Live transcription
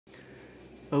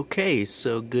Okay,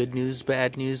 so good news,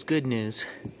 bad news, good news.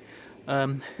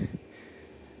 Um,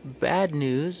 Bad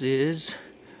news is,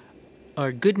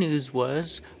 or good news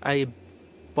was, I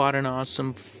bought an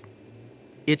awesome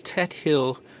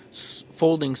Itehil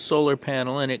folding solar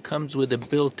panel, and it comes with a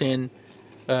built-in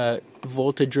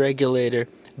voltage regulator.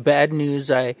 Bad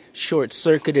news, I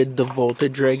short-circuited the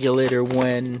voltage regulator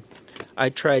when I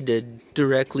tried to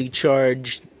directly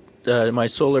charge my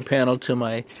solar panel to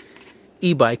my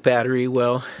e-bike battery.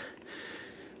 Well,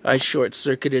 I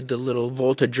short-circuited the little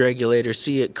voltage regulator.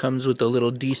 See, it comes with a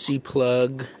little DC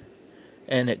plug,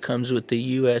 and it comes with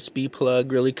the USB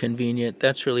plug. Really convenient.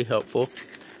 That's really helpful.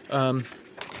 And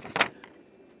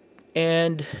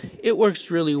it works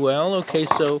really well. Okay,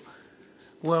 so,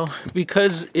 well,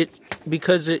 because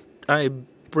I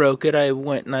broke it, I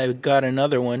went and I got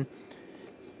another one,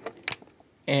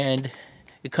 and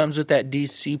it comes with that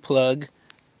DC plug,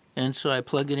 and so I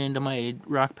plug it into my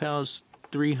Rockpals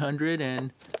 300,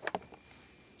 and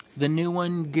the new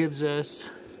one gives us,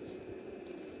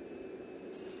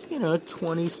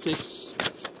 26.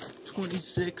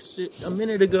 A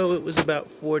minute ago it was about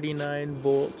 49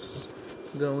 volts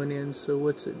going in, so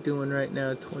what's it doing right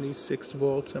now? 26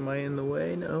 volts. Am I in the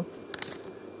way? No.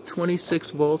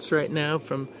 26 volts right now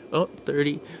from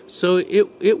 30. So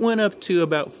it went up to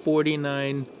about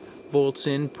 49 volts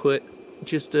input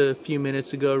just a few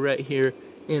minutes ago right here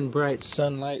in bright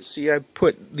sunlight. See, I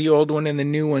put the old one and the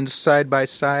new one side by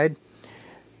side.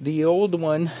 The old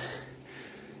one,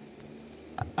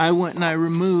 I went and I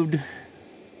removed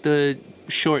the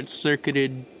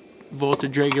short-circuited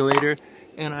voltage regulator,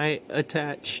 and I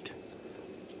attached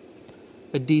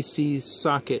a DC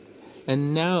socket,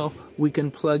 and now we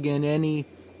can plug in any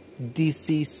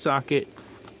DC socket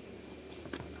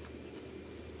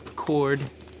cord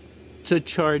to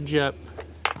charge up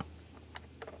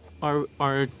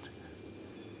our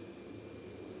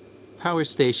power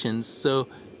stations. So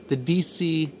the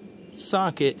DC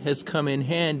socket has come in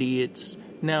handy. It's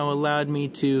now allowed me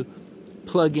to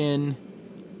plug in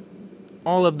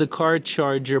all of the car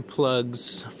charger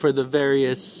plugs for the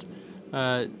various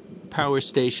power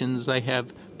stations. I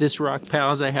have this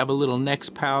Rockpals. I have a little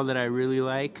Nextpal that I really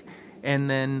like, and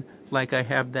then I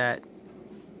have that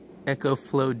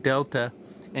EcoFlow Delta,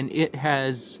 and it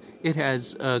has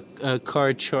a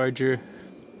car charger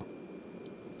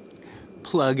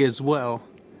plug as well.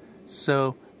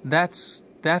 So that's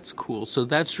cool. So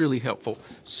that's really helpful.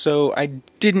 So I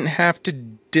didn't have to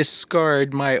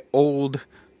discard my old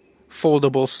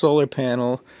foldable solar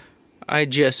panel. I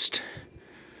just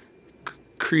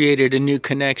created a new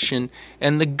connection,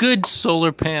 and the good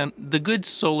solar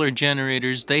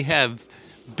generators, they have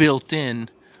built-in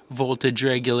voltage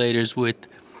regulators with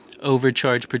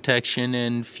overcharge protection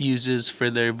and fuses for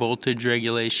their voltage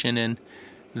regulation and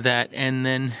that. And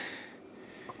then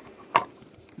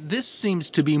this seems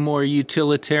to be more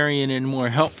utilitarian and more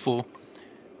helpful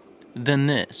than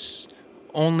this,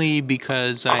 only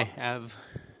because I have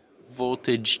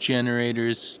voltage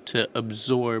generators to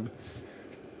absorb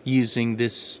using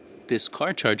this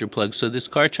car charger plug. So this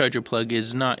car charger plug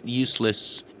is not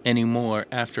useless anymore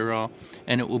after all,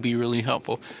 and it will be really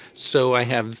helpful. So I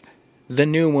have the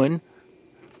new one,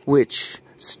 which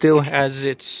still has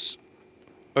its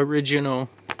original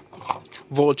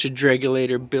voltage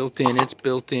regulator built in. It's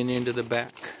built in into the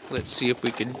back. Let's see if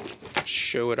we can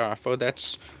show it off. Oh,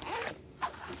 that's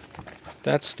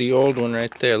the old one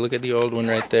right there. Look at the old one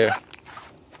right there.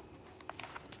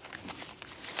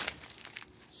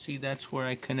 See, that's where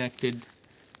I connected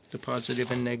the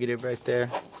positive and negative right there.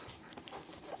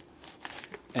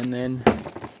 And then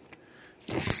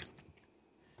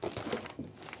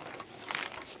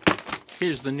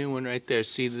here's the new one right there.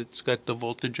 See, it's got the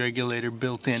voltage regulator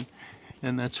built in,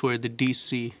 and that's where the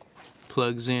DC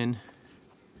plugs in.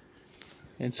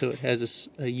 And so it has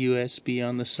a USB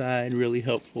on the side, really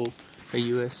helpful. A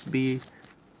USB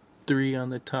 3 on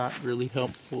the top, really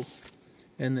helpful.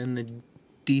 And then the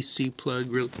DC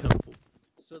plug, really helpful.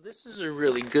 So this is a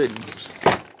really good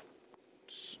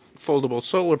foldable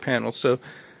solar panel. So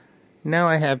now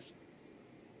I have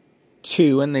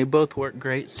two, and they both work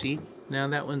great. See, now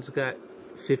that one's got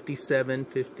 57,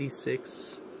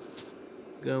 56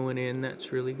 going in.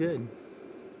 That's really good.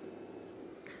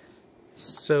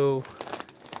 So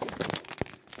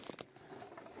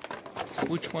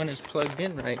which one is plugged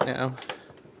in right now?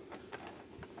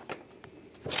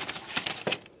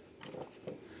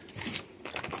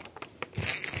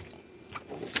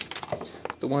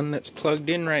 The one that's plugged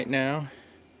in right now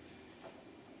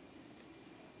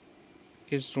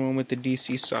is the one with the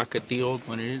DC socket, the old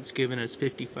one, and it's giving us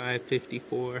 55,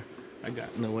 54. I got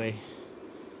in the way.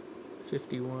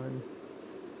 51.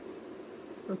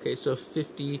 Okay, so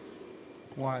 50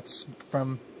 watts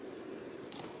from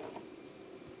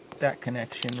that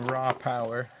connection, raw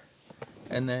power,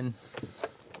 and then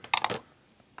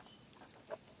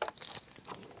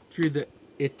through the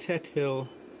Itehil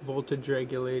voltage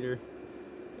regulator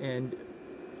and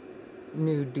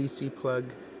new DC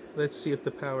plug. Let's see if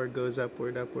the power goes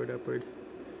upward, upward, upward.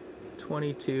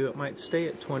 22, it might stay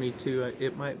at 22.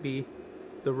 It might be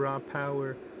the raw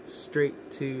power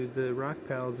straight to the rock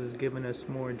pals is giving us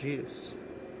more juice.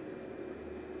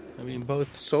 I mean,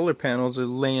 both solar panels are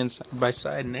laying side by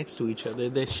side next to each other.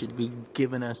 They should be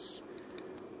giving us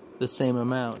the same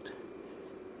amount,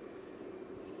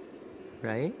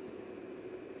 right?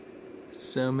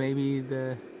 So maybe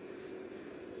the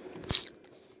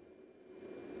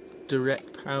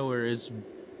direct power is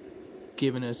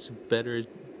giving us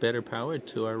better power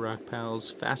to our rock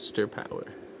pals, faster power.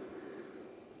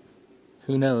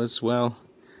 Who knows? Well,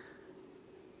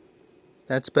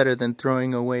 that's better than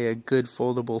throwing away a good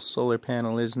foldable solar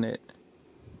panel, isn't it?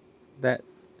 That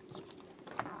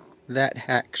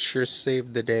hack sure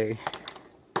saved the day.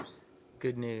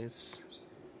 Good news.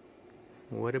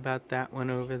 What about that one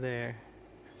over there?